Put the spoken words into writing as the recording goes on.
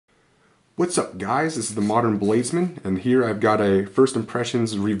What's up guys, this is the Modern Bladesman, and here I've got a first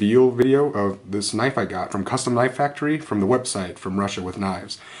impressions reveal video of this knife I got from Custom Knife Factory from the website From Russia with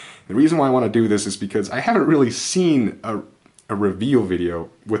Knives. The reason why I want to do this is because I haven't really seen a reveal video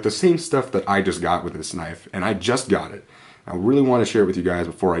with the same stuff that I just got with this knife, and I just got it. I really want to share it with you guys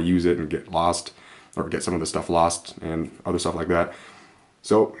before I use it and get lost, or get some of the stuff lost and other stuff like that.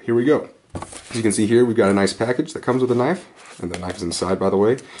 So here we go. As you can see here, we've got a nice package that comes with the knife, and the knife is inside, by the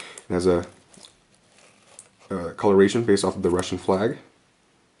way. It has a coloration based off of the Russian flag,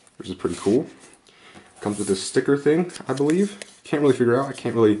 which is pretty cool. Comes with this sticker thing, I believe. Can't really figure out. I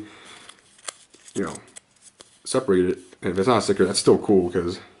can't really, separate it. And if it's not a sticker, that's still cool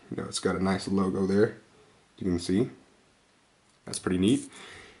because, it's got a nice logo there. You can see. That's pretty neat.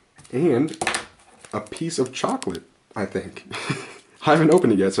 And a piece of chocolate, I think. I haven't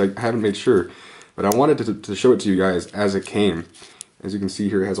opened it yet, so I haven't made sure. But I wanted to show it to you guys as it came. As you can see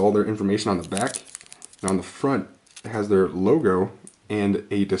here, it has all their information on the back. And on the front, it has their logo and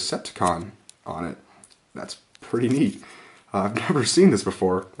a Decepticon on it. That's pretty neat. I've never seen this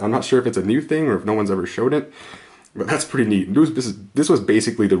before. I'm not sure if it's a new thing or if no one's ever showed it. But that's pretty neat. This was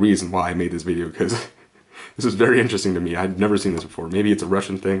basically the reason why I made this video, because this is very interesting to me. I'd never seen this before. Maybe it's a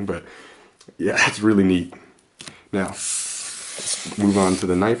Russian thing, but yeah, it's really neat. Now, let's move on to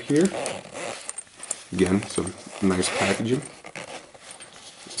the knife here. Again, some nice packaging.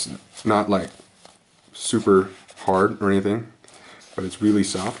 It's not like super hard or anything, but it's really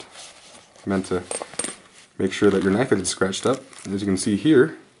soft. Meant to make sure that your knife isn't scratched up. And as you can see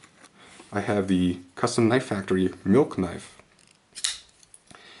here, I have the Custom Knife Factory milk knife.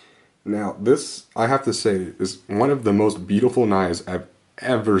 Now this, I have to say, is one of the most beautiful knives I've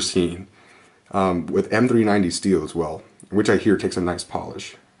ever seen, with M390 steel as well, which I hear takes a nice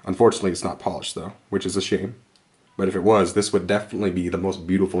polish. Unfortunately, it's not polished though, which is a shame. But if it was, this would definitely be the most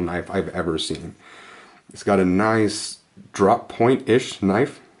beautiful knife I've ever seen. It's got a nice drop point-ish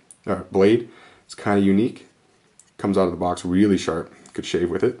knife, blade. It's kind of unique. Comes out of the box really sharp. Could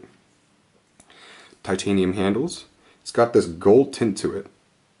shave with it. Titanium handles. It's got this gold tint to it,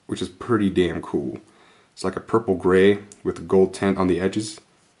 which is pretty damn cool. It's like a purple gray with a gold tint on the edges.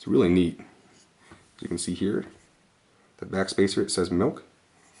 It's really neat. As you can see here, the back spacer, it says milk,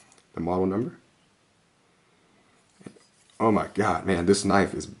 the model number. Oh my god, man, this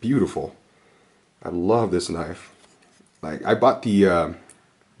knife is beautiful. I love this knife. Like, I bought the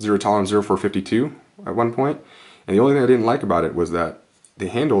Zero Tolerance 0452 at one point, and the only thing I didn't like about it was that the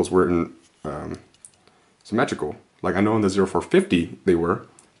handles weren't symmetrical. Like, I know in the 0450 they were,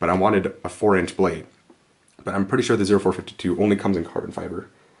 but I wanted a 4-inch blade. But I'm pretty sure the 0452 only comes in carbon fiber.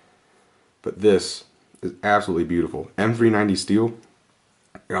 But this is absolutely beautiful. M390 steel.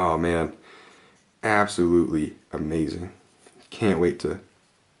 Oh man, absolutely amazing. Can't wait to,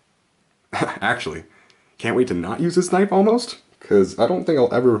 actually, can't wait to not use this knife almost, because I don't think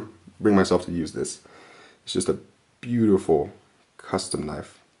I'll ever bring myself to use this. It's just a beautiful custom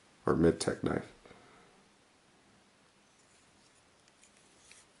knife, or mid-tech knife.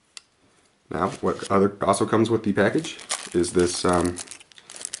 Now, what also comes with the package is this,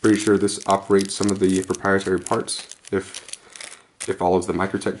 pretty sure this operates some of the proprietary parts, if it follows the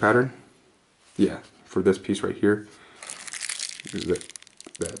Microtech pattern. Yeah, for this piece right here. Use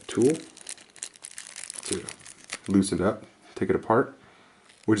that tool to loosen it up, take it apart,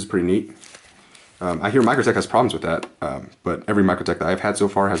 which is pretty neat. I hear Microtech has problems with that, but every Microtech that I've had so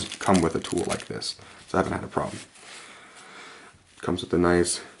far has come with a tool like this, so I haven't had a problem. Comes with a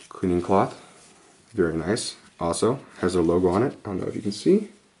nice cleaning cloth, very nice. Also has their logo on it. I don't know if you can see,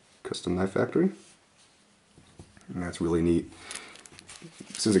 Custom Knife Factory, and that's really neat.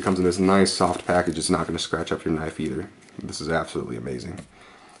 Since it comes in this nice soft package, it's not going to scratch up your knife either. This is absolutely amazing.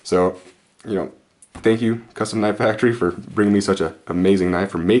 So, thank you, Custom Knife Factory, for bringing me such an amazing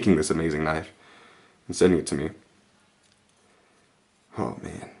knife, for making this amazing knife, and sending it to me. Oh,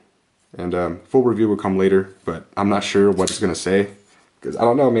 man. And full review will come later, but I'm not sure what it's going to say, because I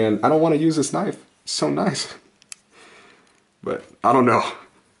don't know, man. I don't want to use this knife. It's so nice. But, I don't know.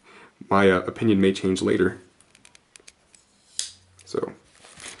 My opinion may change later. So,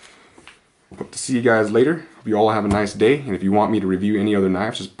 hope to see you guys later. Hope you all have a nice day. And if you want me to review any other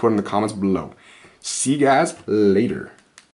knives, just put in the comments below. See you guys later.